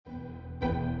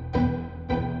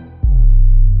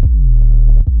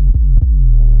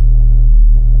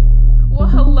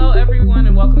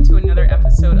another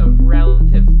episode of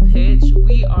Relative Pitch.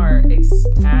 We are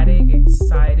ecstatic,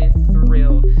 excited,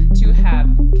 thrilled to have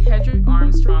Kedrick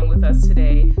Armstrong with us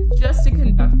today, just a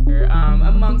conductor,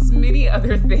 amongst many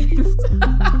other things.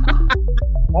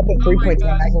 Not the Oh my frequent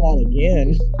gosh, tagline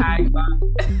again.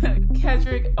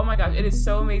 Kedrick, oh my gosh, it is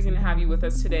so amazing to have you with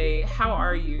us today. How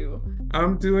are you?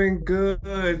 I'm doing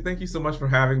good. Thank you so much for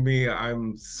having me.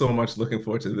 I'm so much looking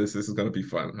forward to this. This is going to be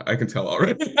fun. I can tell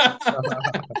already.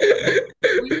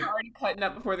 We were already cutting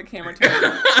up before the camera turned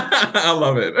on. I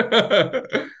love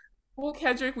it. Well,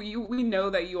 Kedrick, we know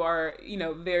that you are,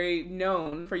 very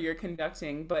known for your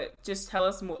conducting, but just tell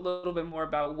us a little bit more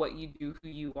about what you do, who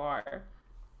you are.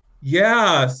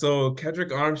 Yeah, so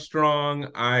Kedrick Armstrong,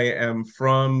 I am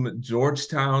from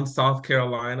Georgetown, South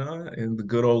Carolina, in the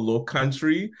good old Low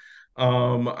Country.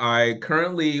 I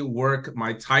currently work,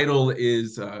 my title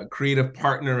is creative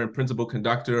partner and principal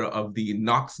conductor of the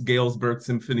Knox Galesburg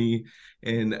Symphony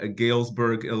in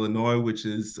Galesburg, Illinois, which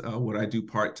is what I do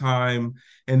part-time.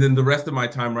 And then the rest of my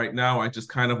time right now, I just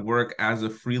kind of work as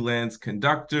a freelance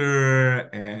conductor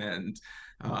and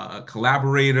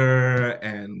collaborator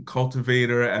and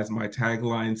cultivator, as my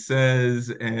tagline says,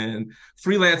 and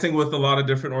freelancing with a lot of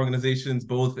different organizations,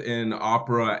 both in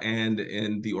opera and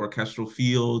in the orchestral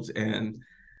field. And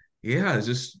yeah,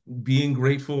 just being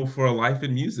grateful for a life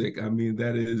in music. I mean,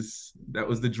 that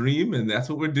was the dream, and that's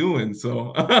what we're doing.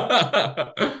 So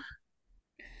I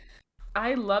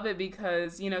love it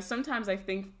because, sometimes I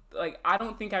think like I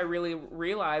don't think I really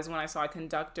realized when I saw a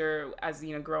conductor as,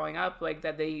 growing up, like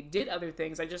that they did other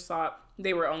things. I just thought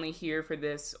they were only here for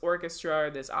this orchestra, or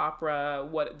this opera,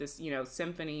 what this,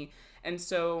 symphony. And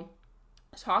so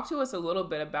talk to us a little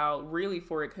bit about really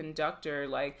for a conductor,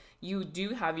 like you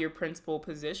do have your principal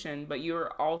position, but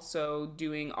you're also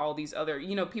doing all these other,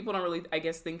 people don't really, I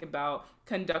guess, think about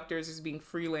conductors as being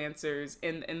freelancers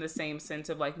in the same sense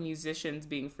of like musicians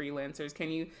being freelancers.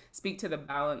 Can you speak to the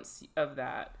balance of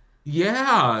that?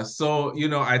 Yeah, so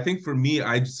I think for me,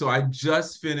 I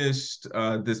just finished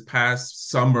this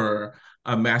past summer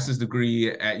a master's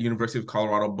degree at University of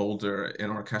Colorado Boulder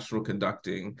in orchestral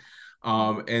conducting.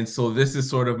 And so this is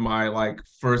sort of my like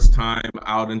first time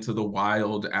out into the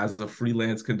wild as a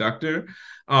freelance conductor.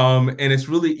 And it's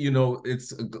really,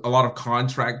 it's a lot of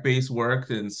contract-based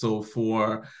work. And so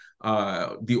for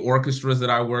the orchestras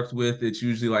that I worked with, it's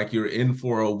usually like you're in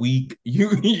for a week. You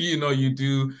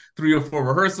do 3 or 4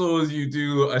 rehearsals, you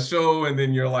do a show, and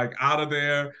then you're like out of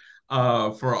there.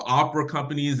 For opera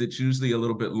companies, it's usually a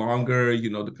little bit longer,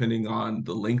 depending on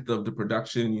the length of the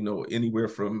production, anywhere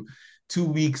from 2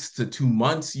 weeks to 2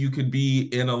 months, you could be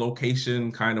in a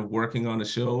location kind of working on a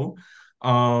show.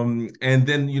 And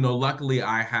then, luckily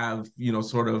I have,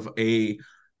 sort of a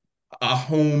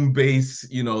home base,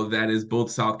 that is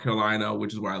both South Carolina,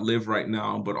 which is where I live right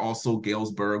now, but also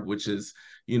Galesburg, which is,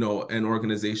 an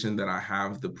organization that I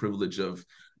have the privilege of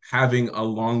having a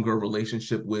longer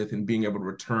relationship with and being able to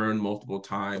return multiple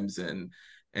times and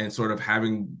sort of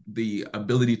having the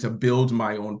ability to build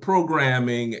my own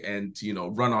programming and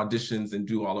run auditions and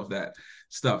do all of that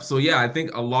stuff. So yeah, I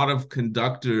think a lot of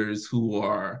conductors who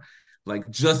are like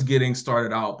just getting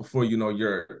started out before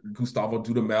you're Gustavo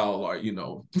Dudamel or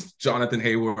Jonathan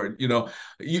Hayward,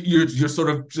 you're sort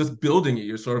of just building it.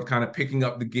 You're sort of kind of picking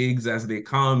up the gigs as they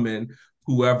come, and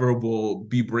whoever will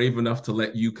be brave enough to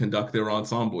let you conduct their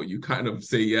ensemble, you kind of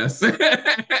say yes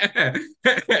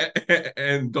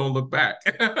and don't look back.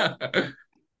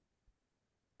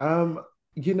 Um,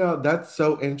 that's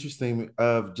so interesting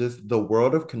of just the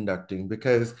world of conducting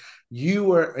because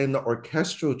you are in the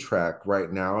orchestral track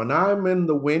right now, and I'm in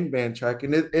the wind band track,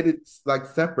 and it's like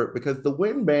separate because the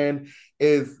wind band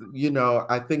is,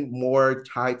 I think more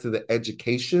tied to the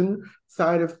education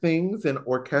side of things, and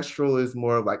orchestral is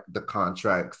more like the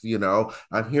contracts.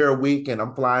 I'm here a week and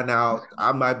I'm flying out.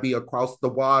 I might be across the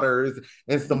waters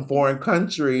in some foreign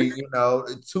country,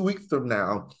 2 weeks from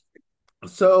now.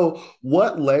 So,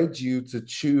 what led you to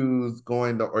choose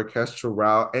going the orchestral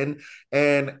route,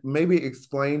 and maybe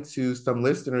explain to some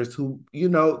listeners who,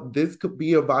 this could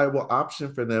be a viable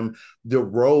option for them, the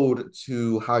road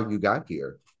to how you got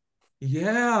here?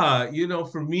 Yeah,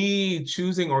 for me,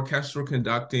 choosing orchestral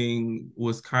conducting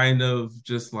was kind of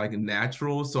just like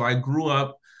natural. So I grew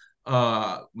up,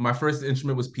 my first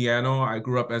instrument was piano. I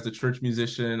grew up as a church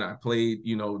musician. I played,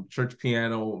 church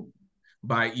piano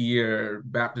by ear,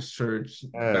 Baptist church,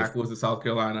 Yes. backwoods of South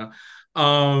Carolina.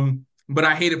 But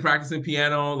I hated practicing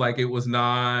piano. Like it was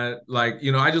not like,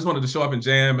 I just wanted to show up and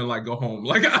jam and like go home.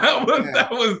 Like Yeah. that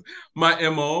was my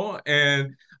MO.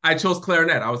 And I chose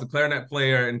clarinet. I was a clarinet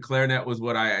player, and clarinet was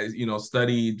what I,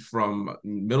 studied from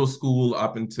middle school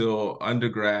up until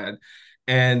undergrad.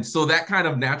 And so that kind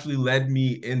of naturally led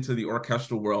me into the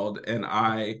orchestral world. And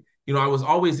I was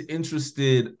always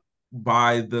interested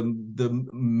by the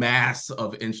mass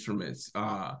of instruments.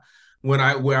 Where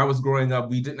I was growing up,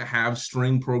 we didn't have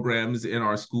string programs in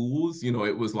our schools.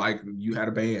 It was like you had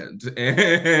a band,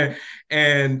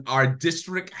 and our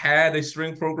district had a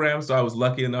string program. So I was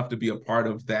lucky enough to be a part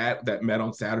of that met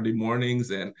on Saturday mornings,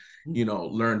 and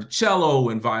learned cello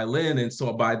and violin. And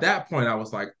so by that point, I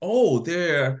was like, oh,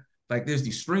 there's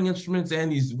these string instruments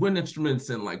and these wind instruments,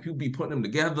 and like people be putting them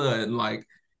together. And like,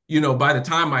 by the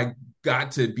time I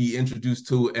got to be introduced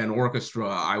to an orchestra,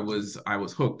 I was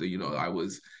hooked. I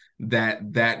was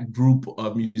that group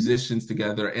of musicians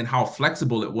together, and how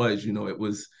flexible it was.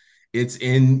 It's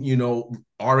in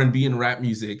R&B and rap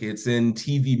music, it's in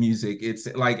TV music,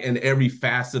 it's like in every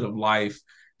facet of life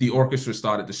the orchestra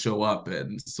started to show up.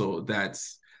 And so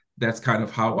that's kind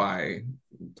of how I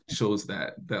chose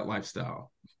that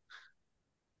lifestyle.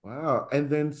 Wow. And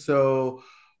then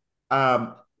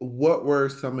what were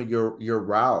some of your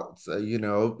routes,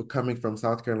 coming from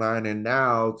South Carolina and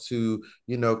now to,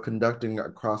 conducting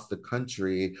across the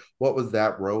country? What was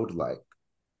that road like?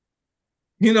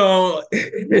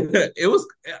 It was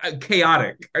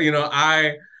chaotic.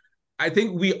 I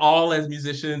think we all, as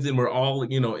musicians, and we're all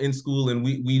in school, and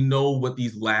we know what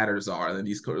these ladders are, and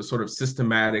these sort of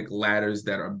systematic ladders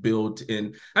that are built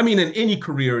in. I mean, in any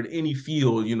career, in any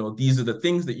field, these are the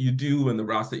things that you do and the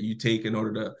routes that you take in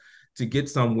order to get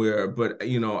somewhere. But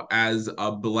as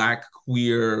a Black,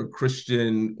 queer,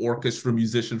 Christian orchestra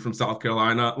musician from South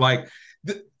Carolina, like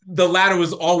the ladder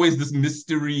was always this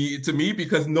mystery to me,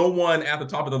 because no one at the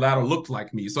top of the ladder looked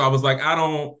like me. So I was like, I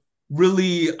don't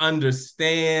really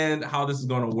understand how this is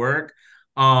going to work.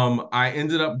 I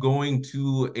ended up going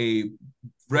to a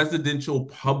residential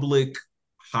public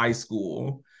high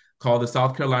school called the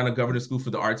South Carolina Governor's School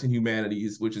for the Arts and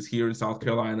Humanities, which is here in South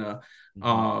Carolina.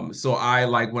 So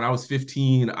when I was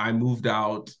 15, I moved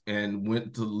out and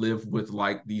went to live with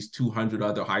like these 200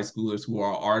 other high schoolers who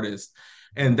are artists.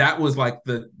 And that was like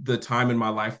the time in my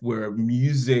life where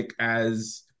music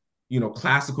as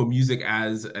classical music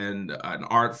as an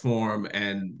art form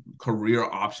and career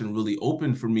option really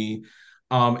opened for me.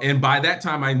 And by that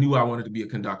time, I knew I wanted to be a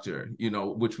conductor,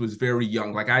 which was very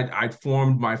young. Like I'd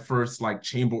formed my first like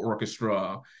chamber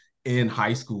orchestra in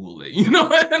high school,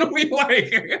 and we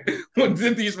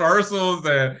did these rehearsals,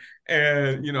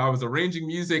 and I was arranging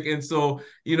music. And so,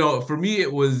 for me,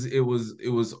 it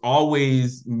was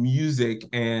always music.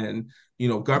 And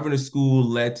governor's school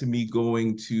led to me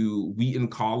going to Wheaton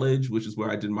College, which is where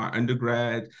I did my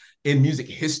undergrad in music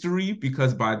history,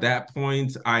 because by that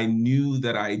point I knew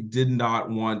that I did not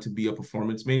want to be a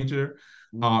performance major.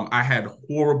 I had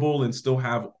horrible and still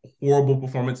have horrible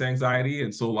performance anxiety.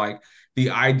 And so like the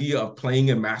idea of playing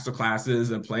in master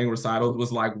classes and playing recitals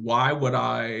was like, why would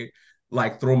I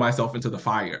like throw myself into the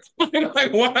fire?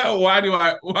 Like,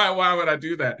 why would I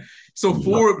do that? So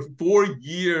for 4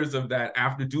 years of that,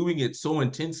 after doing it so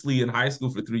intensely in high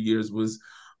school for 3 years, was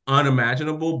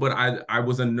unimaginable. But I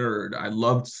was a nerd. I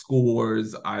loved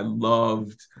scores. I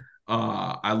loved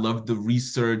the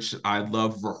research. I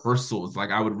loved rehearsals.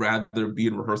 Like I would rather be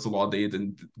in rehearsal all day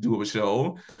than do a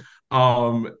show.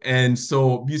 And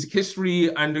so music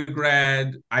history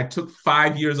undergrad, I took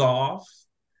 5 years off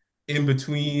in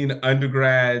between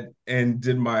undergrad and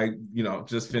did my,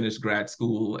 just finished grad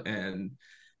school. And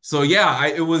so, yeah,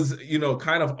 it was,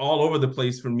 kind of all over the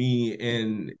place for me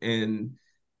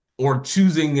or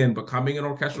choosing and becoming an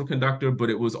orchestral conductor, but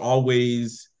it was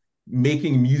always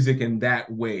making music in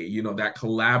that way. That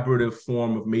collaborative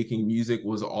form of making music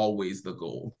was always the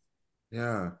goal.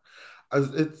 Yeah.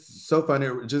 It's so funny.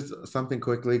 Just something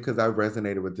quickly, because I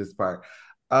resonated with this part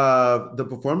of the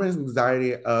performance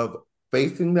anxiety of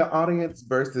facing the audience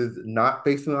versus not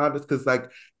facing the audience. Because like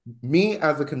me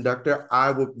as a conductor,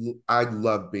 I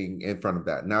love being in front of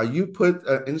that. Now you put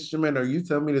an instrument or you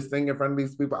tell me to sing in front of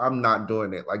these people, I'm not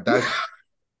doing it. Like that's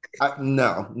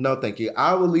no, thank you.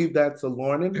 I will leave that to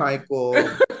Lauren and Michael.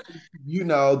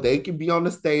 They can be on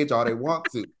the stage all they want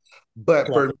to. But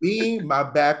for me, my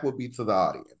back will be to the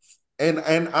audience. And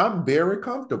I'm very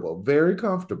comfortable, very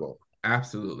comfortable.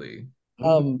 Absolutely.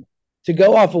 To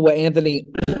go off of what Anthony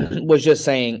was just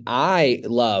saying, I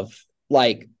love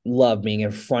being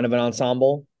in front of an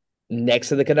ensemble next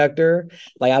to the conductor.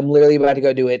 Like I'm literally about to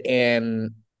go do it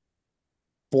in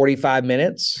 45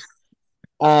 minutes.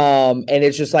 And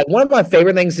it's just like one of my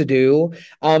favorite things to do,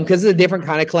 because it's a different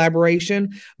kind of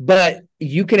collaboration. But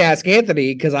you can ask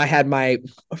Anthony, because I had my,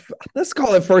 let's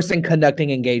call it first in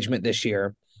conducting engagement this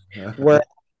year.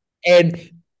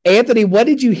 And Anthony, what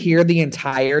did you hear the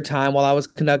entire time while I was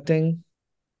conducting?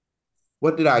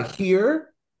 What did I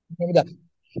hear? Remember that?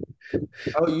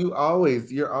 Oh, you're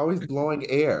always blowing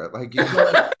air. Like you're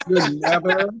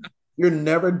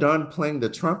never done playing the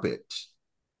trumpet.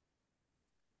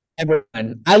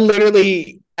 Everyone.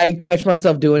 I catch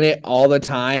myself doing it all the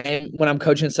time when I'm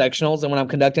coaching sectionals and when I'm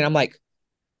conducting. I'm like,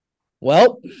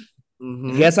 well, I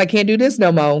Hmm. guess I can't do this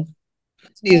no more.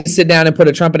 Just need to sit down and put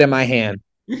a trumpet in my hand.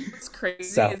 What's crazy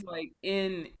So is like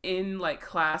in like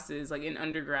classes, like in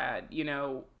undergrad,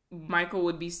 Michael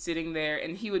would be sitting there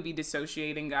and he would be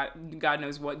dissociating, God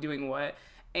knows what, doing what,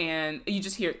 and you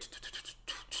just hear,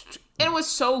 and it was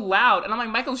so loud, and I'm like,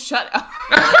 Michael, shut up.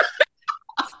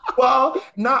 Well,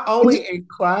 not only in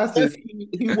classes,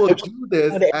 he will do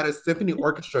this at a symphony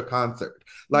orchestra concert.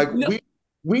 Like No,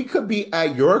 we could be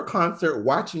at your concert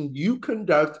watching you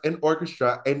conduct an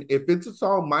orchestra, and if it's a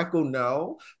song Michael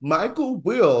know, Michael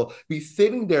will be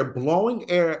sitting there blowing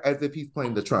air as if he's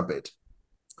playing the trumpet.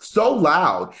 So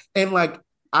loud. And like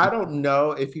I don't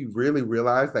know if he really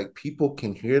realized like people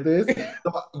can hear this.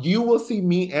 So you will see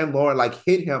me and Lauren like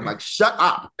hit him like shut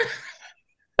up.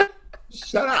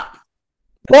 Shut up.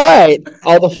 but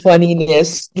all the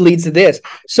funniness leads to this.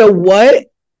 So what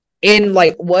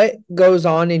goes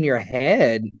on in your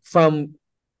head from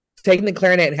taking the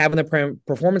clarinet and having the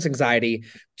performance anxiety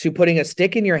to putting a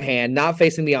stick in your hand, not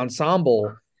facing the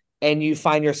ensemble, and you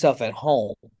find yourself at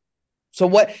home?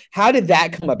 So how did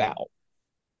that come about?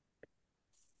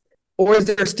 Or is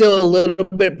there still a little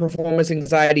bit of performance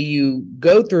anxiety you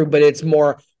go through, but it's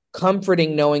more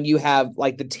comforting knowing you have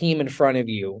like the team in front of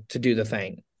you to do the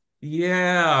thing?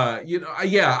 Yeah,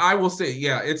 yeah, I will say,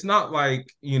 yeah, it's not like,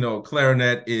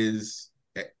 clarinet is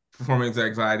performance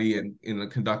anxiety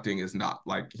and conducting is not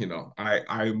like,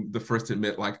 I'm the first to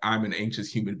admit like I'm an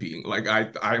anxious human being. Like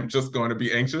I'm just going to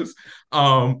be anxious.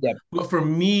 Yep. But for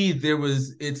me,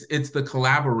 it's the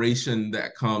collaboration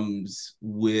that comes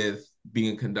with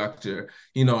being a conductor.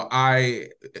 I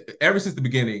ever since the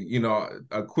beginning,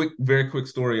 very quick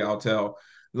story I'll tell.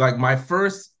 Like my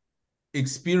first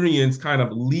experience kind of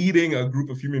leading a group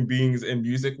of human beings in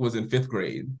music was in fifth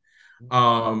grade.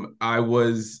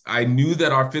 I knew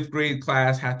that our fifth grade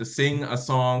class had to sing a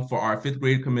song for our fifth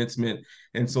grade commencement.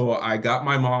 And so I got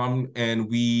my mom and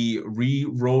we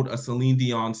rewrote a Celine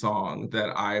Dion song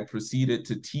that I proceeded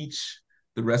to teach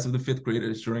the rest of the fifth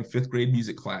graders during fifth grade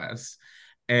music class.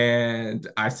 And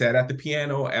I sat at the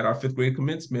piano at our fifth grade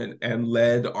commencement and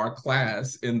led our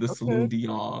class in the Okay. Celine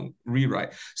Dion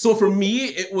rewrite. So for me,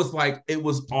 it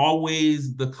was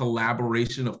always the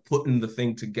collaboration of putting the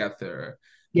thing together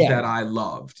Yeah. that I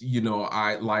loved.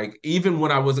 I like, even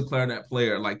when I was a clarinet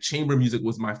player, like chamber music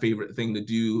was my favorite thing to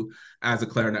do as a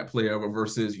clarinet player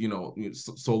versus,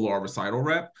 solo or recital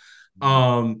rep.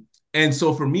 And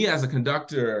so for me as a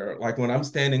conductor, like when I'm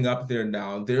standing up there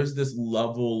now, there's this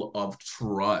level of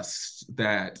trust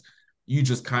that you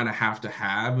just kind of have to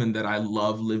have and that I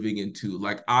love living into.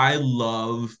 Like I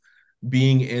love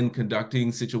being in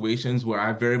conducting situations where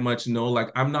I very much know like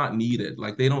I'm not needed.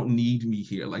 Like they don't need me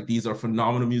here. Like these are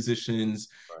phenomenal musicians.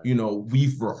 Right.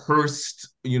 We've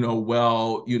rehearsed,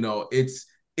 well,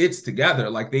 it's together.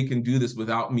 Like they can do this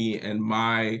without me. And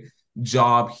my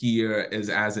job here is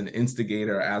as an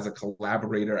instigator, as a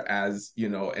collaborator, as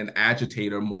an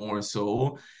agitator more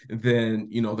so than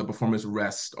the performance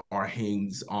rests or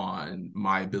hangs on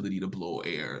my ability to blow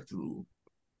air through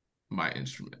my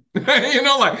instrument.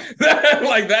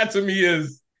 Like that to me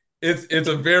is it's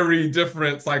a very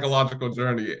different psychological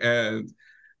journey. And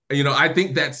I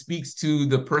think that speaks to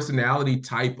the personality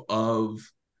type of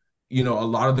a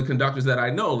lot of the conductors that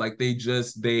I know. Like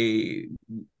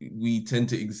we tend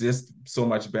to exist so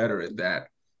much better at that,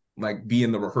 like be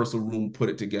in the rehearsal room, put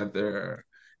it together,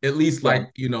 at least Yeah.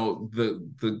 like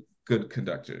the good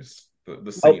conductors, the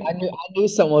Oh, same. I knew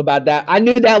something about that. I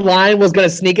knew that line was going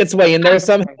to sneak its way in there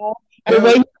somehow. It The was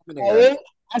way you coming said in. it,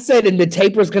 I said, and the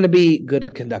tape was going to be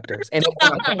good conductors. And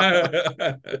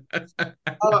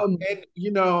Well, um, and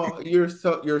you're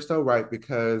so right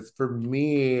because for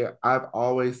me, I've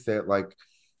always said like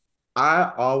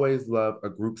I always love a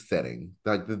group setting.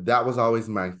 Like that was always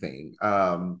my thing.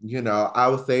 I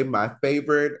would say my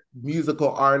favorite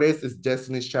musical artist is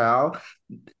Destiny's Child.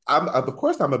 Of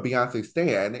course I'm a Beyonce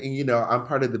stan, and I'm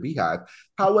part of the Beehive.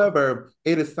 However,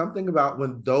 it is something about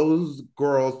when those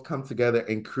girls come together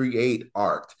and create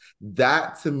art.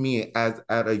 That to me, as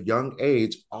at a young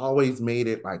age, always made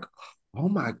it like, oh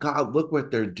my God, look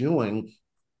what they're doing.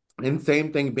 And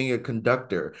same thing being a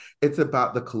conductor. It's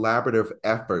about the collaborative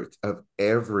efforts of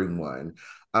everyone.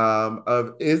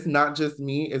 Of it's not just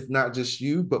me, it's not just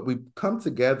you, but we come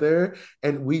together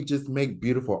and we just make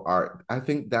beautiful art. I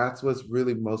think that's what's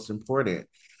really most important.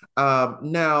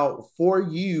 Now, for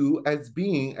you as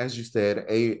being, as you said,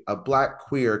 a Black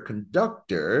queer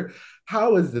conductor,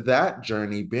 how has that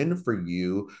journey been for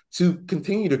you to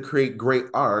continue to create great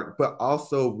art, but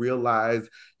also realize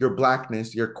your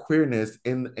Blackness, your queerness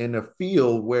in a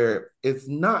field where it's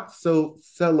not so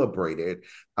celebrated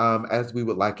as we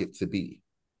would like it to be?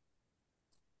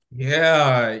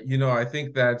 Yeah, I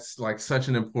think that's like such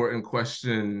an important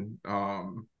question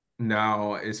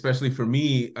now, especially for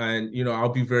me. And I'll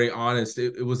be very honest,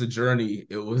 it was a journey.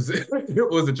 It was it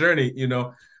was a journey,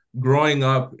 growing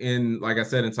up in, like I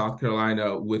said, in South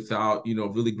Carolina without,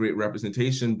 really great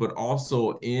representation, but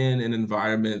also in an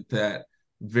environment that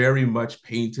very much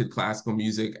painted classical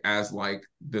music as like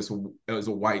this as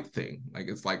a white thing.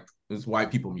 It's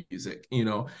white people music.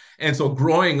 And so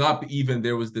growing up, even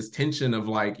there was this tension of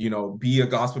like, be a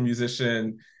gospel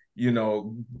musician,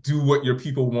 do what your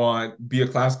people want, be a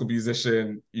classical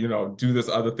musician, do this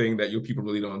other thing that your people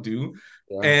really don't do.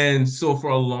 Yeah. And so for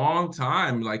a long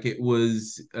time, like it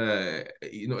was,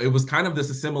 it was kind of this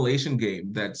assimilation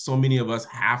game that so many of us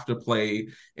have to play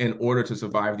in order to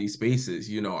survive these spaces.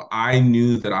 I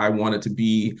knew that I wanted to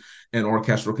be an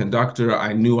orchestral conductor.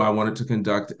 I knew I wanted to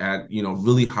conduct at,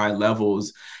 really high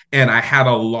levels. And I had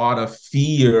a lot of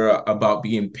fear about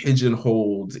being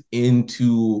pigeonholed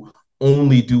into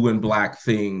only doing Black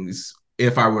things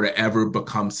if I were to ever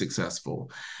become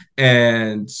successful.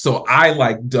 And so I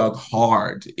like dug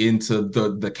hard into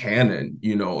the canon,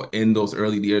 in those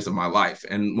early years of my life.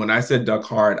 And when I said dug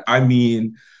hard, I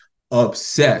mean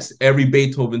obsessed. Every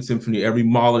Beethoven symphony, every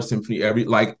Mahler symphony, every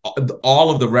like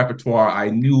all of the repertoire I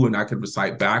knew and I could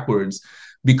recite backwards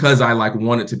because I like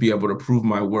wanted to be able to prove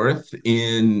my worth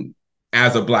in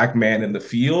as a Black man in the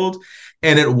field.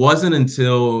 And it wasn't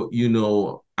until,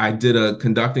 I did a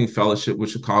conducting fellowship with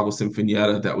Chicago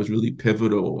Sinfonietta that was really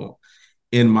pivotal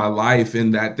in my life, in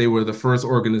that they were the first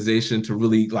organization to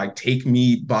really like take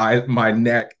me by my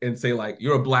neck and say like,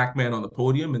 you're a Black man on the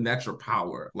podium and that's your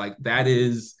power. Like that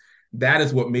is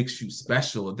what makes you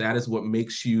special. That is what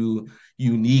makes you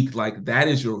unique. Like that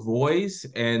is your voice.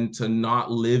 And to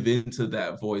not live into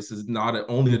that voice is not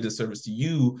only a disservice to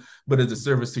you, but a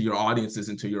disservice to your audiences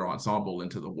and to your ensemble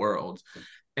and to the world.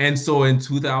 And so in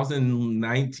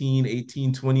 2019,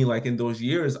 18, 20, like in those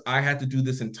years, I had to do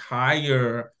this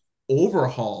entire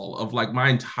overhaul of like my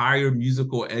entire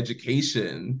musical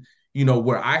education,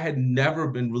 where I had never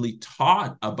been really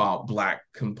taught about Black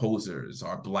composers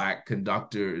or Black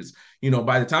conductors.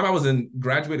 By the time I was in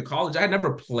graduated college, I had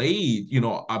never played,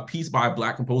 a piece by a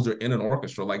Black composer in an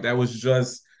orchestra. Like that was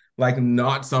just like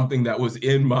not something that was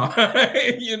in my,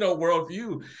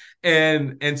 worldview.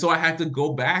 And so I had to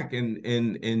go back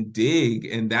and dig.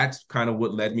 And that's kind of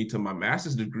what led me to my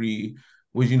master's degree,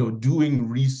 was doing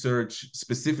research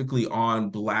specifically on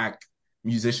Black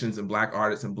musicians and Black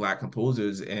artists and Black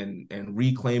composers, and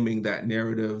reclaiming that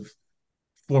narrative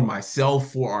for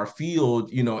myself, for our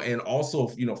field, and also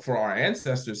for our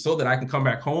ancestors, so that I can come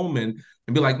back home and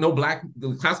be like, no,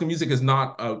 classical music is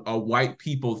not a white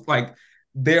people, like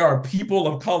there are people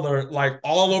of color like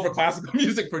all over classical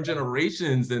music for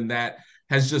generations, and that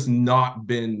has just not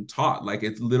been taught. Like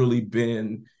it's literally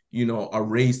been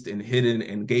erased and hidden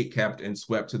and gatekept and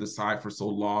swept to the side for so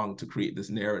long to create this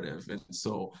narrative. And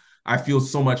so I feel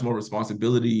so much more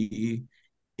responsibility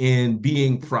in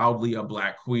being proudly a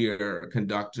Black queer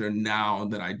conductor now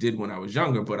than I did when I was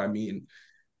younger. But I mean,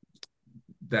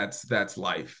 that's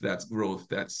life, that's growth,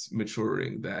 that's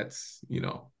maturing, that's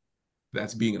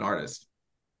that's being an artist.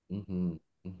 Mm-hmm.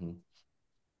 Mm-hmm.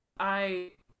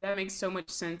 I That makes so much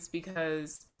sense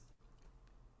because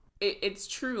it's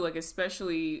true, like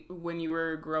especially when you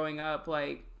were growing up,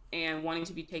 like and wanting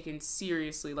to be taken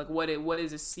seriously, like what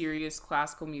is a serious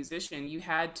classical musician? You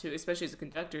had to, especially as a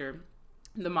conductor,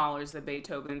 the Mahlers, the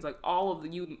Beethovens, like all of the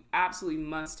you absolutely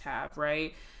must have,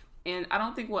 right? And I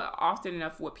don't think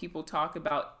what people talk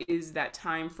about is that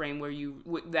time frame where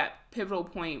that pivotal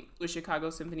point with Chicago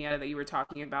Sinfonietta that you were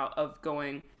talking about, of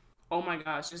going, oh my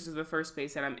gosh, this is the first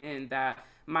space that I'm in, that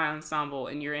my ensemble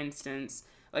in your instance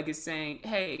like is saying,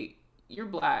 hey, you're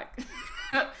Black.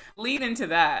 Lead into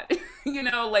that.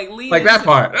 Like lead like that into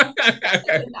part.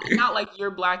 not like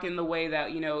you're Black in the way that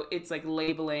it's like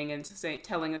labeling and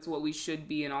telling us what we should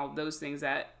be and all those things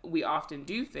that we often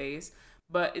do face,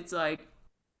 but it's like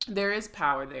there is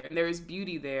power there and there is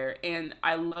beauty there. And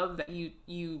I love that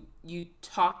you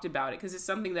talked about it, because it's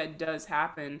something that does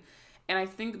happen. And I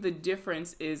think the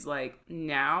difference is like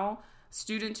now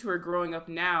students who are growing up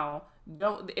now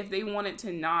don't, if they wanted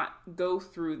to not go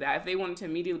through that, if they wanted to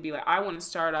immediately be like, I want to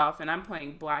start off and I'm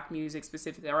playing Black music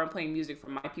specifically, or I'm playing music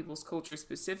from my people's culture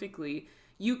specifically,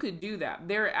 you could do that.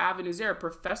 There are avenues, there are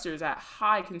professors at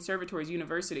high conservatories,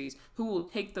 universities who will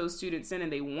take those students in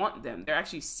and they want them. They're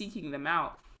actually seeking them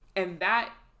out. And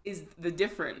that is the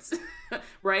difference,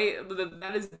 right?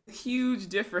 That is a huge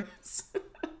difference.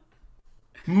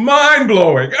 Mind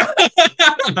blowing.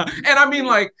 And I mean,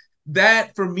 like,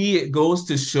 that for me, it goes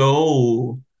to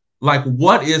show like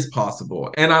what is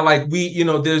possible. And I like,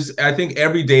 there's, I think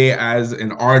every day as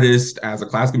an artist, as a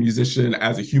classical musician,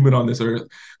 as a human on this earth,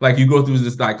 like you go through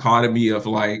this dichotomy of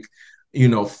like,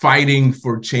 fighting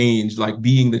for change, like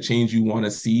being the change you want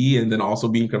to see, and then also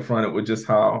being confronted with just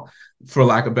how, for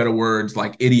lack of better words,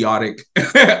 like idiotic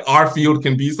our field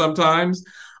can be sometimes.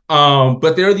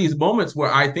 But there are these moments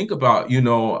where I think about,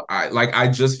 I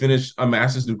just finished a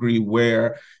master's degree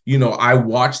where, I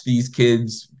watch these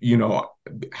kids,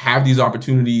 have these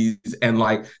opportunities, and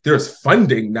like there's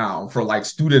funding now for like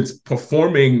students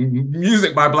performing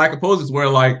music by Black composers, where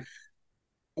like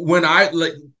when I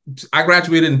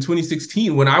graduated in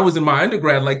 2016, when I was in my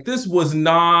undergrad, like this was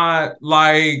not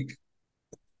like,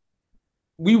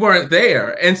 we weren't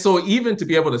there. And so even to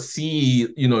be able to see,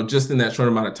 just in that short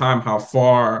amount of time, how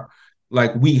far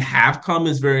like we have come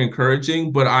is very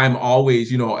encouraging. But I'm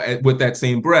always, with that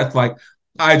same breath, like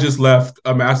I just left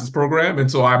a master's program.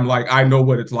 And so I'm like, I know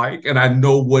what it's like, and I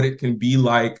know what it can be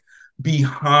like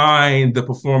behind the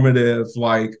performative,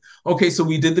 like, okay, so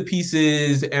we did the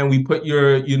pieces and we put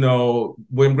your,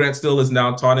 William Grant Still is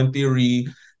now taught in theory,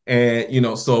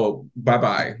 and so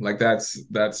bye-bye, like that's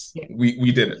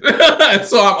we did it.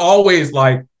 So I'm always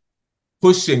like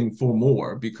pushing for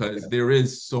more because there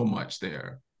is so much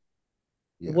there.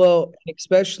 Yeah. Well,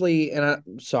 especially, and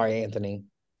I'm sorry, Anthony,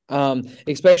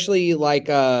 especially like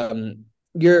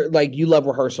you're like, you love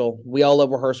rehearsal, we all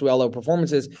love rehearsal, we all love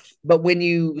performances, but when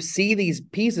you see these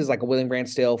pieces like a William Grant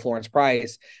Still, Florence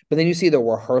Price, but then you see the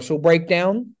rehearsal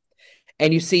breakdown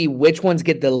and you see which ones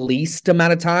get the least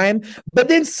amount of time. But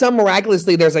then some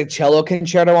miraculously, there's a cello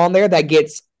concerto on there that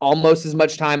gets almost as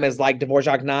much time as like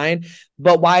Dvorak 9.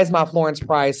 But why is my Florence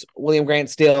Price, William Grant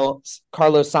Still,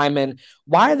 Carlos Simon,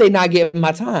 why are they not getting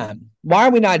my time? Why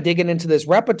are we not digging into this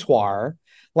repertoire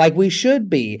like we should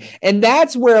be? And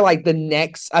that's where like the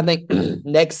next, I think,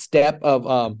 next step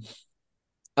of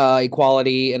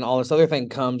equality and all this other thing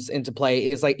comes into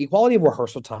play, is like equality of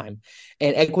rehearsal time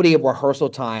and equity of rehearsal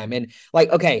time. And like,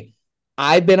 okay,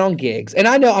 I've been on gigs, and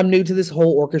I know I'm new to this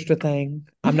whole orchestra thing.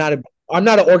 I'm not an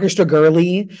orchestra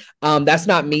girly. That's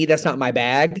not me. That's not my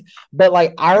bag. But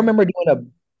like, I remember doing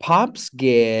a Pops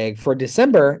gig for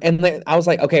December, and I was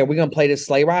like, okay, are we gonna play this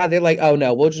sleigh ride? They're like, oh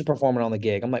no, we'll just perform it on the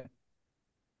gig. I'm like,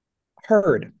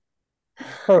 heard.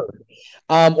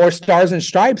 Or Stars and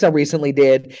Stripes I recently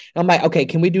did. I'm like, okay,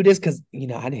 can we do this? Because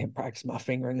I didn't practice my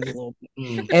fingerings a little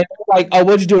bit. And like, oh,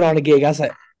 we'll just do it on a gig. I was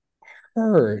like,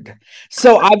 heard.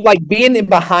 So I'm like being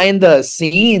behind the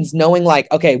scenes, knowing like,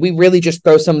 okay, we really just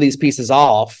throw some of these pieces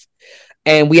off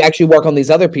and we actually work on these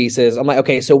other pieces. I'm like,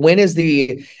 okay, so when is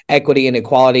the equity and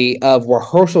equality of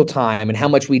rehearsal time and how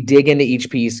much we dig into each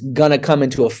piece gonna come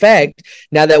into effect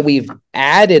now that we've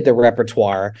added the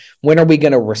repertoire? When are we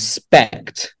gonna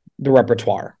respect the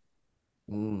repertoire?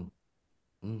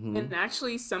 Mm-hmm. And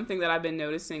actually, something that I've been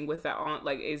noticing with that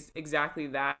is exactly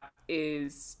that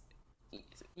is,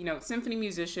 symphony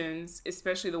musicians,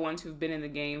 especially the ones who've been in the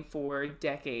game for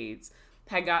decades,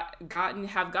 have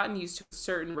gotten used to a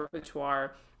certain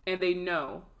repertoire, and they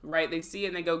know, right? They see it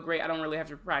and they go, great, I don't really have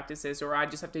to practice this, or I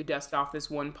just have to dust off this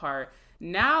one part.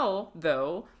 Now,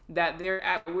 though, that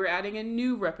we're adding a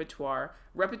new repertoire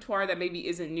that maybe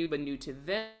isn't new, but new to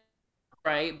them,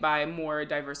 right? By more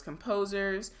diverse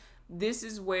composers. This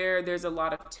is where there's a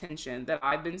lot of tension that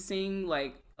I've been seeing,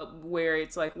 like, where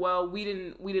it's like, well, we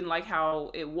didn't like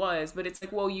how it was, but it's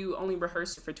like, well, you only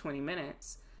rehearsed it for 20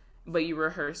 minutes, but you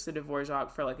rehearsed the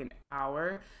Dvorak for like an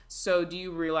hour. So do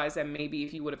you realize that maybe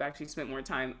if you would have actually spent more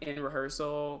time in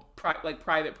rehearsal,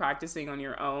 private practicing on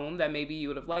your own, that maybe you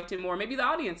would have liked it more? Maybe the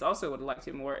audience also would have liked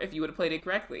it more if you would have played it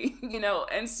correctly,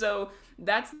 And so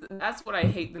that's what I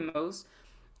hate the most,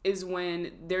 is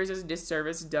when there's a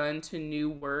disservice done to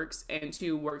new works and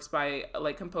to works by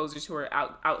like composers who are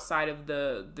outside of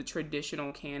the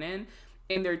traditional canon,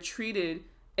 and they're treated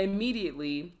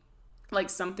immediately like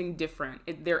something different.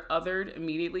 They're othered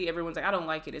immediately. Everyone's like, I don't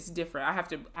like it. It's different. I have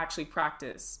to actually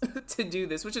practice to do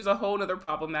this, which is a whole other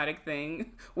problematic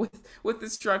thing with the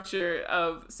structure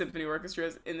of symphony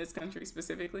orchestras in this country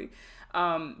specifically.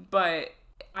 But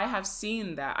I have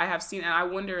seen that. And I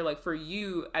wonder, like, for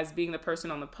you as being the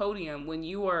person on the podium, when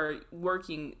you are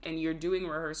working and you're doing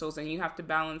rehearsals and you have to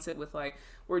balance it with, like,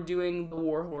 we're doing the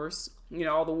war horse,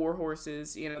 all the war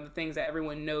horses, the things that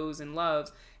everyone knows and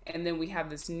loves. and then we have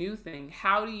this new thing.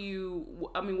 How do you,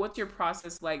 I mean, what's your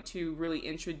process like to really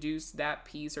introduce that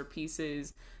piece or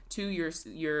pieces to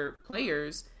your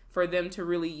players for them to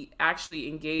really actually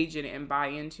engage in it and buy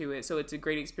into it, so it's a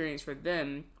great experience for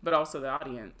them but also the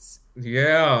audience?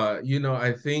 Yeah,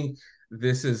 I think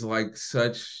this is like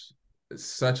such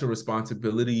a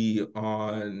responsibility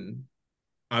on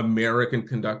American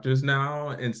conductors now,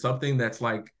 and something that's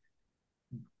like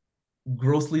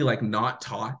grossly like not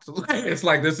taught. It's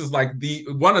like this is like the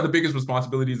one of the biggest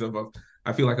responsibilities of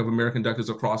I feel like of American conductors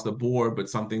across the board, but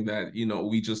something that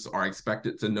we just are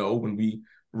expected to know when we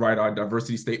write our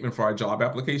diversity statement for our job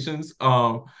applications.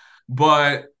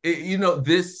 But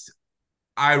this,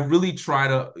 I really try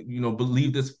to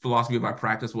believe this philosophy if I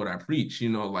practice what I preach.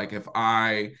 Like if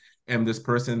I am this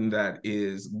person that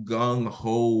is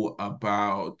gung-ho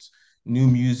about new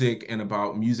music and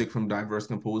about music from diverse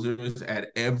composers, at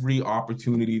every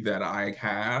opportunity that I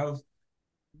have,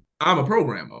 I'm a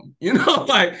programmer.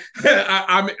 Like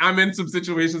I'm in some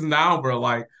situations now where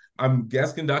like I'm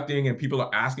guest conducting and people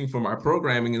are asking for my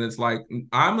programming, and it's like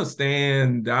I'm a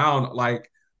stand down. Like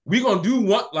we gonna do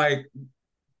what, like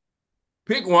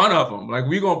pick one of them. Like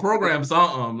we gonna program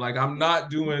something. Like I'm not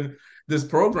doing this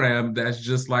program that's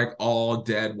just like all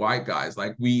dead white guys.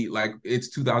 Like it's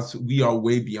 2000. We are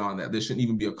way beyond that. This shouldn't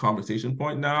even be a conversation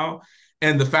point now.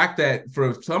 And the fact that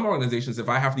for some organizations, if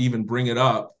I have to even bring it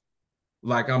up,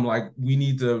 like I'm like, we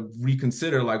need to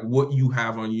reconsider like what you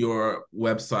have on your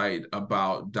website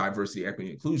about diversity, equity,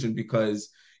 inclusion, because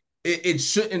it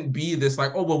shouldn't be this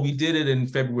like, oh, well, we did it in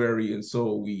February and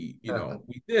so we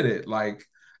did it. Like,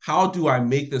 how do I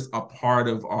make this a part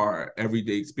of our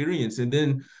everyday experience? And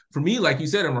then for me, like you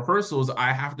said, in rehearsals,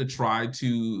 I have to try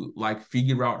to like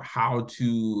figure out how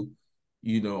to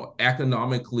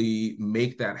economically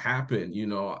make that happen.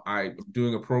 I'm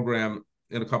doing a program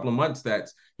in a couple of months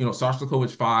that's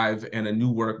Shostakovich 5 and a new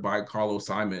work by Carlos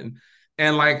Simon.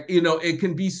 And like, it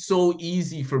can be so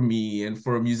easy for me and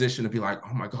for a musician to be like,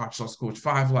 oh my God, Shostakovich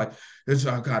 5, like,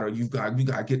 we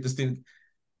gotta get this thing.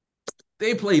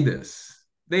 They play this.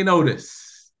 They know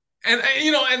this. And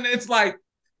and it's like,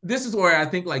 this is where I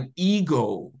think like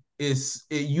ego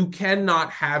you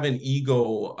cannot have an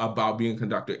ego about being a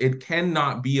conductor. It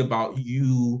cannot be about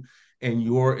you and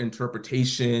your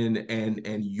interpretation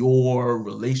and your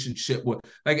relationship with,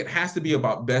 like, it has to be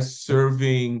about best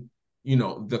serving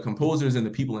the composers and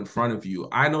the people in front of you.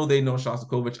 I know they know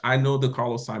Shostakovich. I know the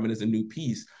Carlos Simon is a new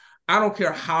piece. I don't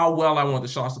care how well I want the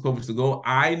Shostakovich to go.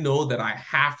 I know that I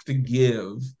have to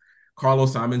give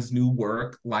Carlos Simon's new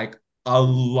work like a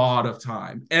lot of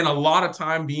time, and a lot of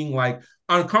time being like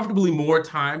uncomfortably more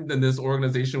time than this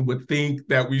organization would think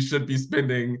that we should be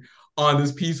spending on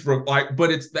this piece for, like, but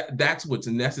it's that's what's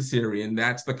necessary, and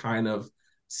that's the kind of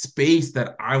space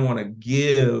that I want to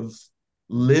give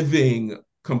living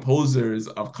composers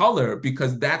of color,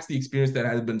 because that's the experience that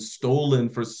has been stolen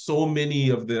for so many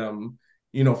of them,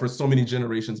 for so many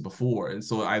generations before. And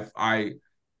so I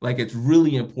like, it's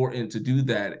really important to do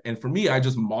that. And for me, I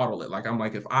just model it. Like, I'm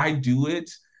like, if I do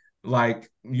it, like,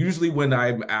 usually when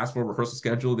I'm asked for a rehearsal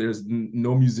schedule, there's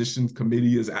no musicians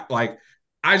committee is like,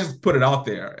 I just put it out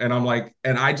there, and I'm like,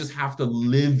 and I just have to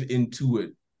live into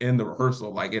it in the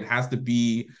rehearsal. Like, it has to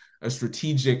be a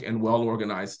strategic and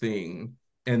well-organized thing.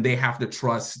 And they have to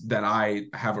trust that I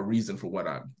have a reason for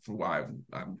why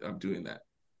I'm doing that.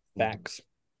 Facts.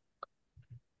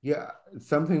 Yeah,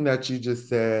 something that you just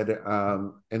said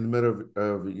in the middle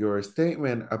of your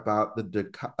statement about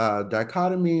the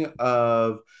dichotomy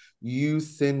of you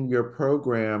send your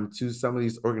program to some of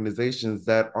these organizations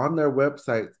that on their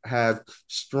website has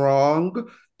strong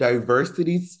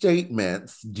diversity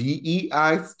statements,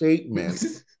 DEI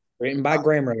statements. Written by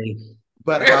Grammarly.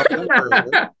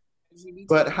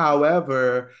 But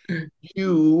however,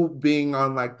 you being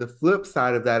on like the flip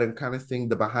side of that and kind of seeing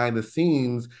the behind the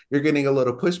scenes, you're getting a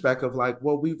little pushback of like,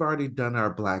 well, we've already done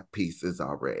our Black pieces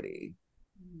already.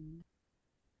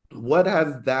 What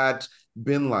has that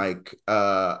been like,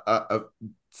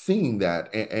 seeing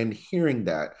that and hearing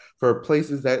that for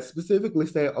places that specifically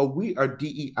say, oh, we are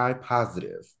DEI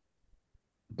positive?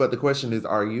 But the question is,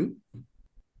 are you?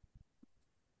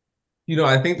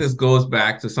 I think this goes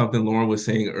back to something Lauren was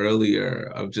saying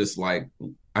earlier of just like,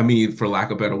 I mean, for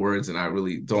lack of better words, and I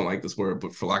really don't like this word,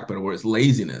 but for lack of better words,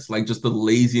 laziness, like just the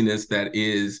laziness that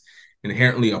is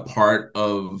inherently a part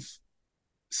of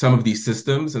some of these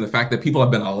systems, and the fact that people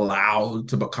have been allowed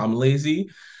to become lazy.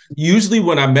 Usually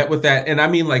when I met with that, and I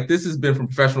mean, like, this has been from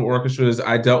professional orchestras,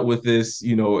 I dealt with this,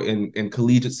 in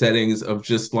collegiate settings of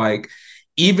just like,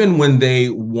 even when they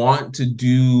want to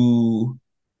do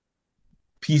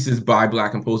pieces by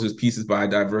Black composers, pieces by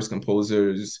diverse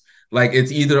composers, Like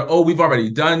it's either, oh, we've already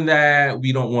done that,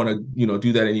 we don't want to,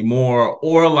 do that anymore,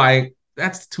 or like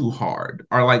that's too hard,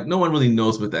 or like no one really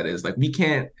knows what that is. Like we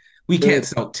can't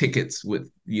sell tickets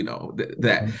with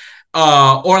that,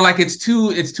 or like it's too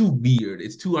weird,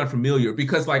 it's too unfamiliar,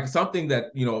 because like something that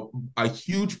a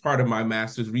huge part of my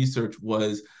master's research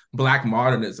was Black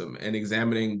modernism and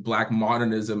examining Black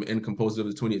modernism in composers of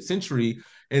the 20th century,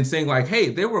 and saying like, hey,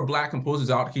 there were Black composers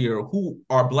out here who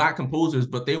are Black composers,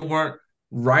 but they weren't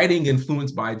writing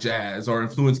influenced by jazz or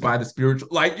influenced by the spiritual,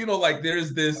 like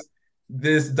there's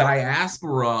this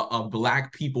diaspora of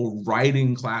Black people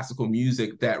writing classical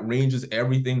music that ranges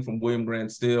everything from William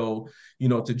Grant Still,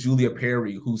 to Julia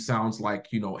Perry, who sounds like,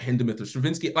 Hindemith or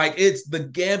Stravinsky. Like the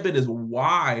gambit is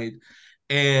wide.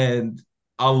 And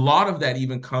a lot of that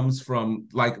even comes from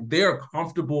like, they're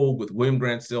comfortable with William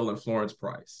Grant Still and Florence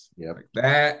Price. Yeah. Like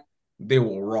that they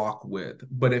will rock with.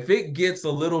 But if it gets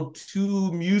a little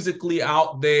too musically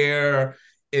out there,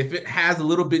 if it has a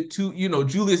little bit too,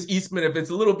 Julius Eastman, if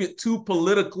it's a little bit too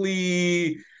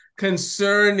politically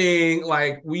concerning,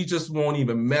 like we just won't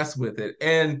even mess with it.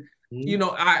 And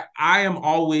I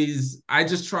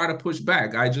just try to push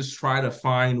back. I just try to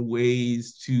find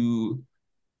ways to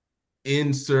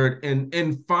insert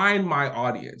and find my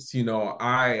audience.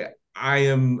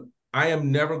 I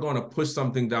am never going to push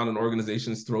something down an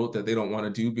organization's throat that they don't want to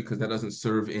do, because that doesn't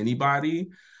serve anybody.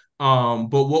 But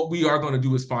what we are going to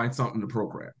do is find something to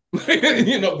program.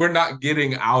 We're not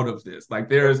getting out of this. Like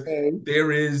there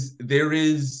is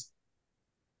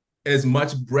as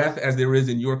much breadth as there is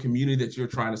in your community that you're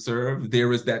trying to serve.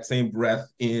 There is that same breadth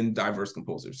in diverse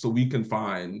composers. So we can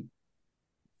find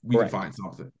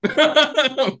something.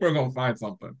 We're going to find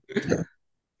something.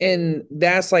 And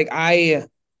that's like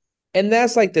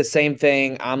that's like the same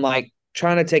thing. I'm like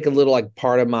trying to take a little like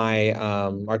part of my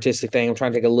artistic thing. I'm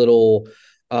trying to take a little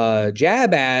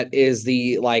jab at is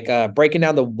the like breaking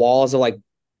down the walls of like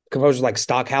composers like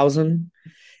Stockhausen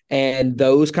and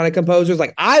those kind of composers.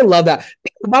 Like I love that.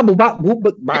 I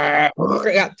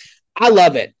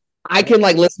love it. I can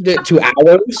like listen to it 2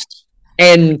 hours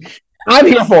and I'm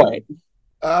here for it.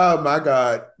 Oh my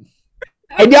God.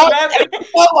 And y'all,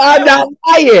 I'm not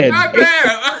lying.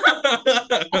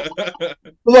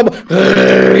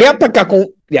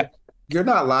 Yeah. You're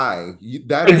not lying.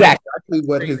 That is exactly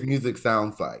what his music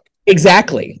sounds like.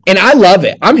 Exactly. And I love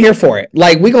it. I'm here for it.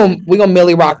 Like we gonna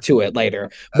Millie rock to it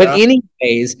later. But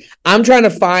anyways, I'm trying to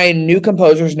find new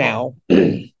composers now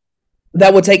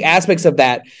that will take aspects of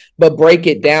that, but break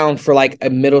it down for like a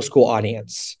middle school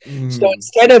audience. So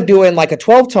instead of doing like a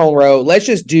 12-tone row, let's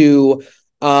just do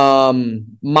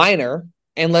minor,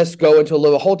 and let's go into a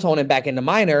little whole tone and back into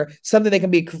minor, something they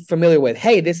can be familiar with.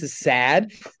 Hey, this is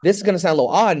sad. This is going to sound a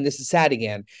little odd, and this is sad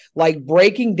again. Like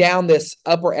breaking down this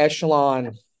upper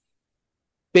echelon,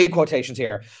 big quotations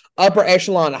here, upper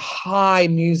echelon high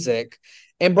music,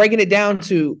 and breaking it down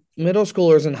to middle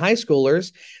schoolers and high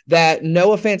schoolers that,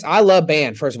 no offense, I love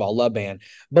band, first of all, love band,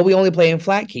 but we only play in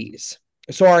flat keys.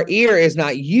 So our ear is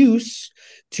not used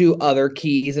to other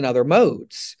keys and other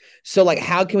modes. So like,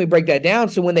 how can we break that down?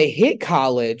 So when they hit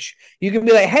college, you can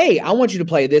be like, hey, I want you to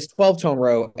play this 12-tone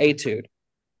row etude.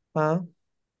 Huh?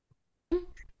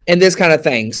 And this kind of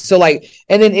thing. So like,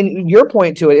 and then in your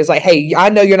point to it is like, hey, I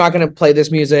know you're not going to play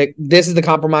this music. This is the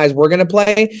compromise we're going to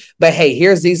play. But hey,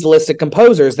 here's these list of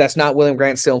composers. That's not William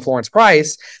Grant Still and Florence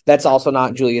Price. That's also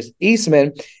not Julius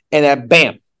Eastman. And that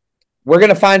bam, we're going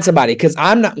to find somebody, because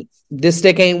this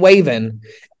stick ain't waving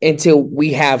until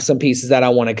we have some pieces that I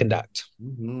want to conduct.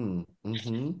 Mm-hmm.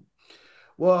 Mm-hmm.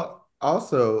 Well,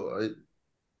 also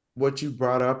what you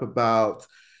brought up about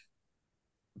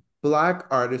Black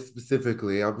artists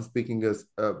specifically, I'm speaking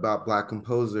about Black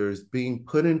composers being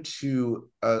put into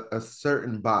a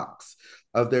certain box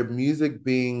of their music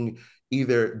being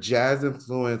either jazz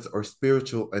influence or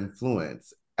spiritual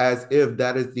influence, as if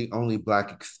that is the only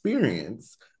Black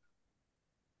experience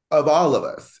of all of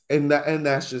us, and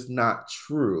that's just not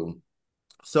true.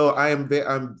 So I'm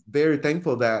very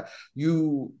thankful that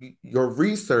your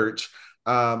research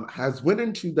has went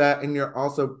into that, and you're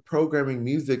also programming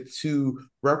music to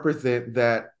represent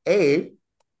that,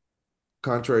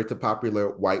 contrary to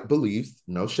popular white beliefs,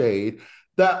 no shade,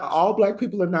 that all Black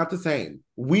people are not the same.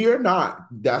 We are not.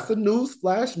 That's a news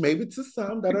flash, maybe to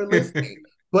some that are listening,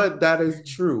 but that is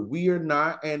true. We are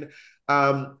not. And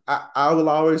I will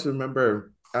always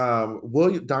remember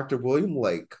Dr. William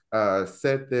Lake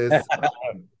said this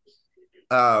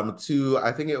to,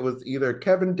 I think it was either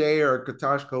Kevin Day or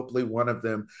Katash Copley, one of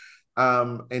them.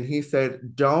 And he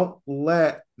said, don't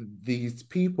let these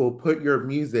people put your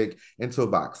music into a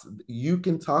box. You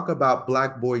can talk about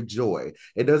Black Boy Joy.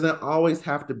 It doesn't always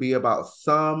have to be about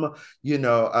some,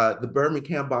 the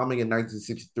Birmingham bombing in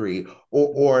 1963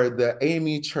 or the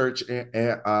AME church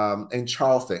in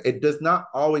Charleston. It does not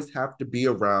always have to be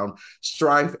around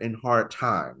strife and hard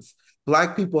times.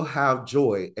 Black people have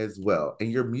joy as well,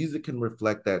 and your music can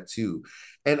reflect that too.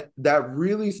 And that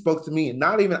really spoke to me.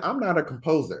 I'm not a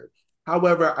composer.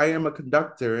 However, I am a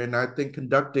conductor, and I think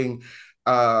conducting,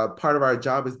 part of our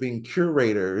job is being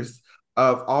curators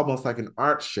of almost like an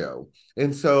art show.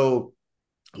 And so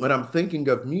when I'm thinking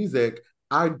of music,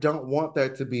 I don't want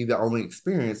that to be the only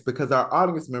experience, because our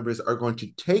audience members are going to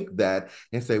take that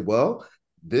and say, well,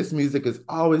 this music is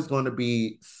always going to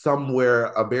be somewhere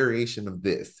a variation of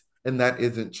this. And that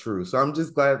isn't true. So I'm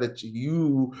just glad that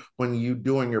when you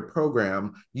doing your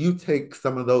program, you take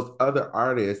some of those other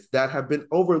artists that have been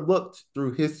overlooked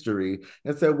through history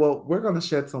and say, well, we're going to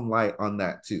shed some light on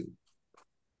that too.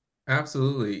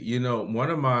 Absolutely. One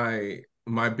of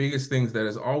my biggest things that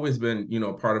has always been,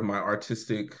 part of my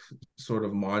artistic sort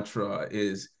of mantra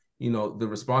is, the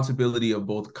responsibility of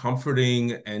both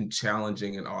comforting and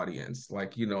challenging an audience.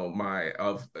 Like, my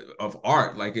of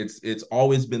art, like it's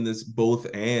always been this both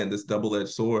and this double-edged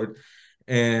sword.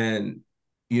 And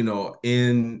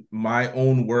in my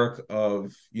own work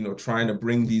of, trying to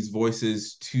bring these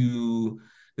voices to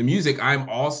the music, I'm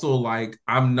also like,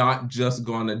 I'm not just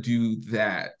gonna do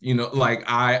that. Like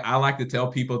I like to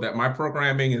tell people that my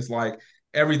programming is like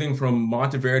everything from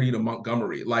Monteverdi to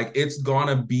Montgomery. Like it's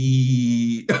gonna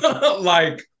be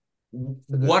like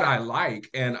what I like.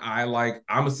 And I'm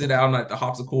gonna sit down at the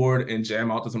harpsichord and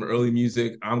jam out to some early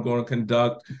music. I'm gonna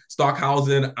conduct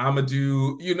Stockhausen. I'm gonna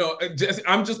do,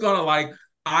 I'm just gonna like,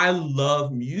 I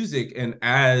love music. And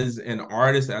as an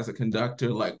artist, as a conductor,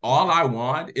 like all I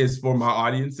want is for my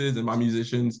audiences and my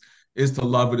musicians is to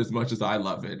love it as much as I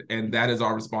love it. And that is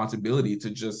our responsibility,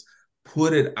 to just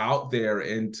put it out there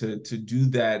and to do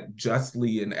that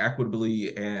justly and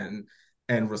equitably and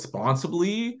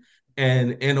responsibly,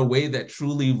 and in a way that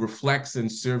truly reflects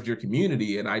and serves your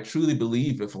community. And I truly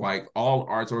believe if like all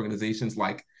arts organizations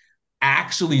like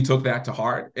actually took that to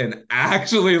heart and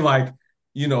actually like,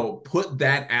 put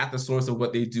that at the source of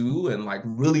what they do, and like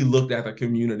really looked at the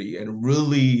community and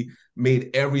really made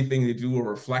everything they do a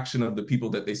reflection of the people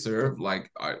that they serve,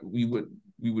 like we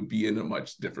would be in a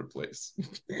much different place.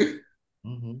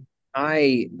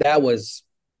 Mm-hmm. That was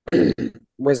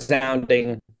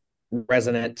resounding,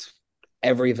 resonant,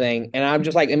 everything. And I'm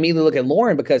just like immediately look at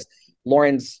Lauren, because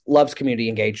Lauren's loves community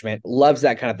engagement, loves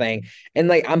that kind of thing. And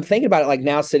like I'm thinking about it like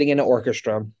now sitting in an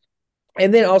orchestra,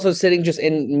 and then also sitting just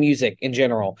in music in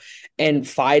general and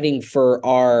fighting for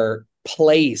our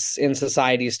place in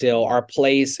society, still our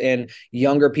place in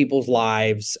younger people's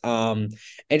lives, and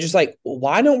just like,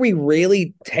 why don't we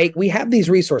really we have these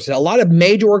resources, a lot of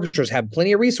major orchestras have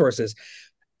plenty of resources.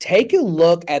 Take a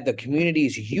look at the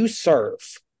communities you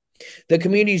serve, the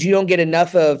communities you don't get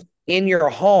enough of in your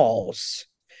halls,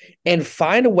 and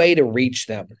find a way to reach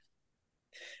them,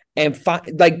 and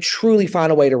truly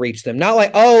find a way to reach them. Not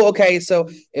like, oh, okay, so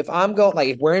if I'm going, like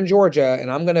if we're in Georgia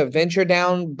and I'm going to venture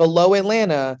down below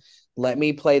Atlanta, let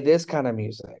me play this kind of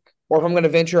music. Or if I'm going to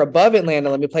venture above Atlanta,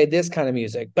 let me play this kind of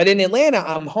music. But in Atlanta,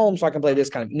 I'm home, so I can play this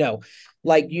kind of, no.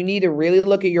 Like you need to really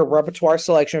look at your repertoire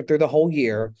selection through the whole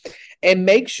year and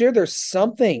make sure there's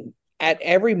something at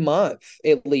every month,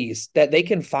 at least, that they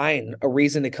can find a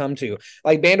reason to come to.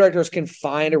 Like band directors can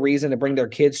find a reason to bring their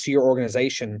kids to your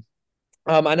organization.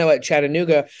 I know at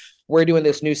Chattanooga, we're doing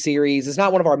this new series. It's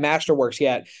not one of our masterworks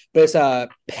yet, but it's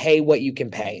pay what you can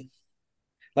pay.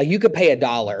 Like you could pay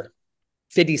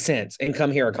 $1.50 and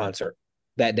come hear a concert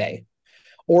that day.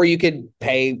 Or you could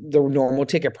pay the normal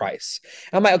ticket price.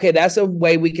 I'm like, okay, that's a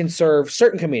way we can serve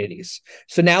certain communities.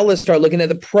 So now let's start looking at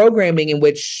the programming in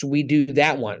which we do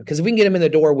that one. Because if we can get them in the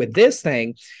door with this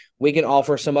thing, we can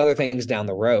offer some other things down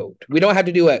the road. We don't have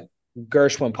to do a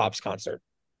Gershwin Pops concert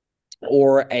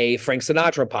or a Frank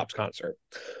Sinatra Pops concert,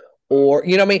 or,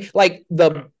 you know what I mean? Like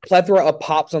the plethora of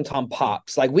pops on top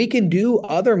pops. Like we can do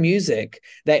other music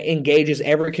that engages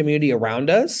every community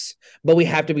around us, but we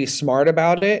have to be smart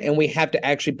about it. And we have to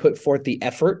actually put forth the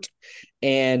effort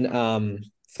and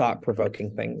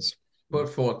thought-provoking things. Put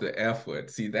forth the effort.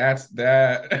 See, that's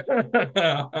that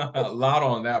a lot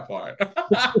on that part.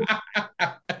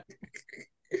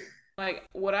 Like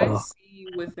what I see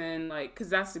within, like, because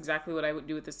that's exactly what I would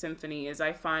do with the symphony, is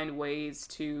I find ways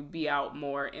to be out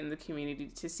more in the community,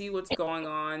 to see what's going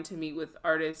on, to meet with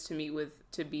artists, to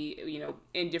be,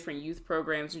 in different youth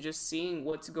programs, and just seeing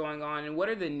what's going on and what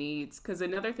are the needs. Because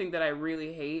another thing that I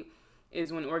really hate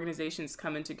is when organizations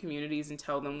come into communities and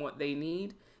tell them what they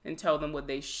need and tell them what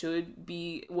they should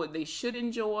be, what they should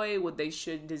enjoy, what they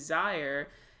should desire.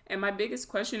 And my biggest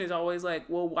question is always like,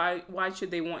 well, why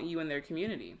should they want you in their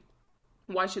community?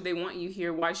 Why should they want you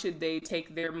here? Why should they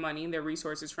take their money, their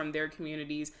resources from their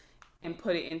communities and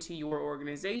put it into your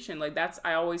organization? Like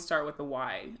I always start with the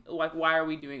why. Like, why are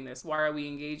we doing this? Why are we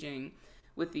engaging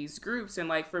with these groups? And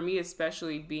like for me,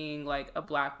 especially being like a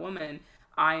Black woman,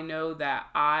 I know that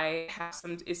I have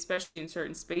some, especially in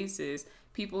certain spaces,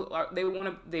 they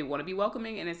want to be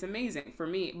welcoming, and it's amazing for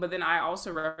me. But then I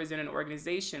also represent an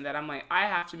organization that I'm like, I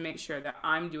have to make sure that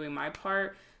I'm doing my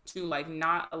part to like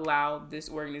not allow this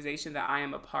organization that I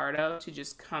am a part of to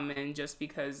just come in just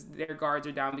because their guards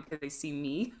are down because they see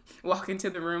me walk into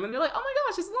the room and they're like, oh my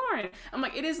gosh, it's Lauren. I'm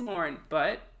like, it is Lauren,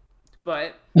 but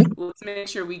let's make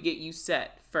sure we get you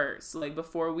set first, like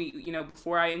before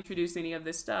I introduce any of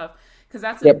this stuff, because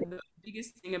that's the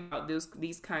biggest thing about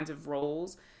these kinds of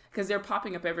roles, because they're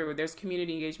popping up everywhere. There's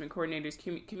community engagement coordinators,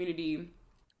 community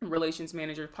relations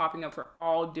managers popping up for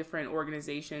all different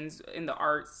organizations in the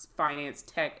arts, finance,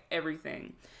 tech,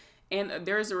 everything. And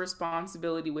there's a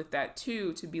responsibility with that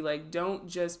too, to be like, don't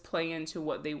just play into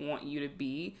what they want you to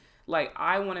be. Like,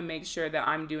 I want to make sure that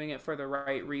I'm doing it for the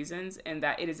right reasons and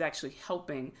that it is actually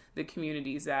helping the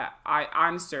communities that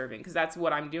I'm serving, because that's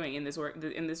what I'm doing in this work,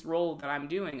 in this role that I'm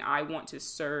doing. I want to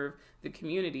serve the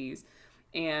communities,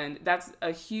 and that's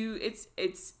a huge.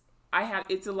 It's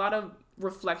a lot of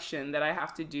reflection that I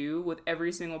have to do with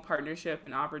every single partnership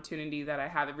and opportunity that I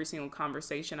have, every single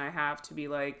conversation I have, to be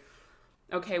like,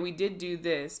 okay, we did do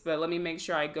this, but let me make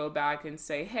sure I go back and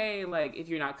say, hey, like, if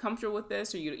you're not comfortable with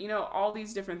this, or all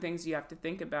these different things you have to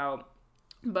think about.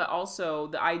 But also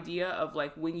the idea of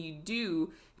like, when you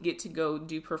do get to go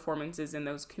do performances in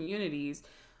those communities,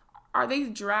 are they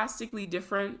drastically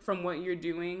different from what you're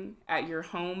doing at your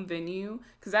home venue?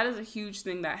 Because that is a huge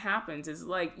thing that happens, is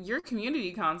like, your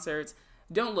community concerts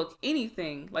don't look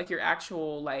anything like your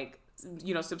actual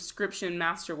subscription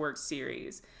Masterworks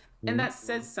series. And that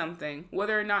says something,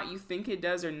 whether or not you think it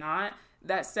does or not.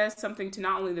 That says something to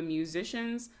not only the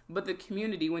musicians, but the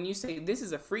community. When you say, this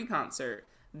is a free concert,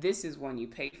 this is one you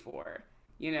paid for,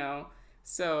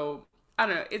 So I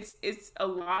don't know. It's a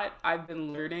lot I've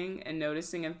been learning and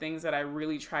noticing, and things that I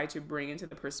really try to bring into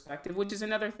the perspective, which is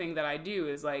another thing that I do,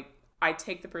 is like, I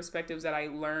take the perspectives that I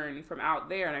learn from out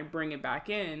there and I bring it back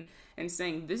in and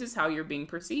saying, this is how you're being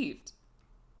perceived.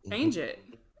 Change it.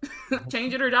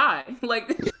 Change it or die.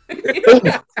 Like,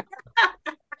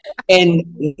 and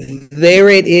there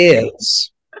it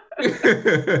is.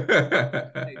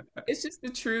 It's just the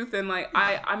truth. And like,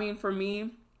 I mean, for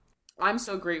me, I'm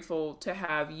so grateful to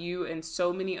have you and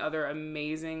so many other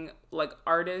amazing like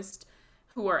artists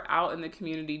who are out in the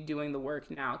community doing the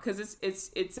work now, because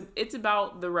it's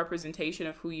about the representation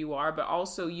of who you are, but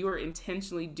also you are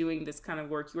intentionally doing this kind of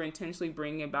work. You're intentionally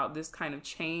bringing about this kind of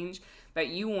change that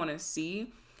you want to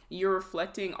see. You're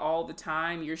reflecting all the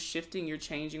time. You're shifting, you're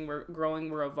changing, we're growing,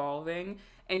 we're evolving,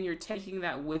 and you're taking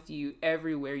that with you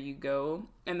everywhere you go.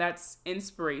 And that's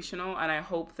inspirational. And I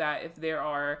hope that if there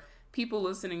are people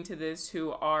listening to this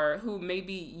who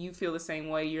maybe you feel the same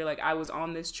way, you're like, I was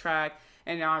on this track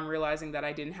and now I'm realizing that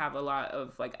I didn't put a lot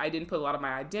of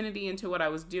my identity into what I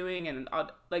was doing, and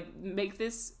like, make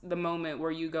this the moment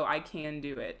where you go, I can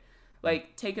do it.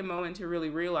 Like, take a moment to really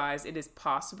realize it is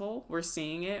possible. We're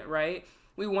seeing it, right?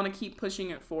 We want to keep pushing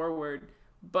it forward,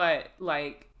 but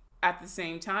like, at the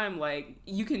same time, like,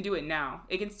 you can do it now.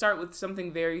 It can start with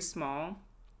something very small,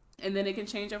 and then it can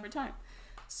change over time.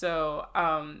 So,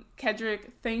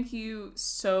 Kedrick, thank you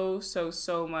so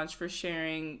much for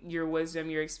sharing your wisdom,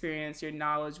 your experience, your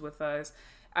knowledge with us.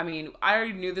 I mean, I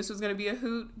already knew this was going to be a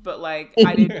hoot, but like,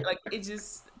 I didn't like it.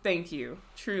 Just thank you,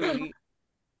 truly.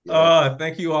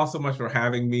 Thank you all so much for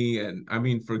having me, and I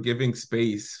mean, for giving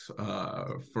space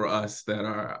for us that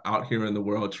are out here in the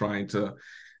world trying to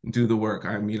do the work.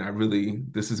 I mean,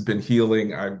 this has been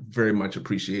healing. I very much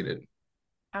appreciate it.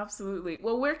 Absolutely.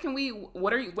 Well,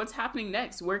 what's happening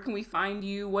next? Where can we find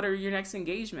you? What are your next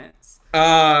engagements?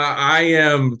 I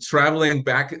am traveling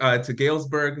back to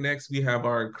Galesburg next. We have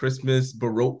our Christmas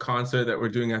Baroque concert that we're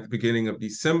doing at the beginning of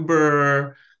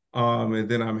December. And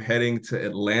then I'm heading to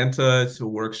Atlanta to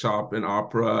workshop in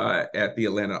opera at the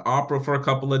Atlanta Opera for a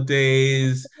couple of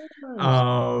days.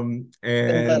 And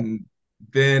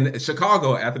then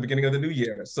Chicago at the beginning of the new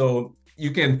year. So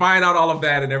you can find out all of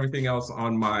that and everything else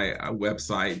on my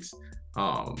website,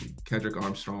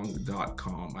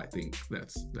 KedrickArmstrong.com. I think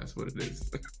that's what it is.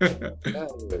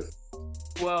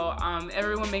 Well,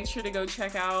 everyone, make sure to go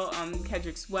check out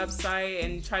Kedrick's website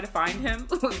and try to find him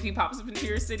if he pops up into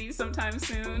your city sometime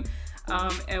soon.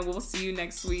 And we'll see you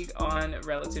next week on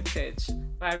Relative Pitch.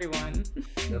 Bye, everyone.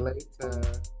 See you later.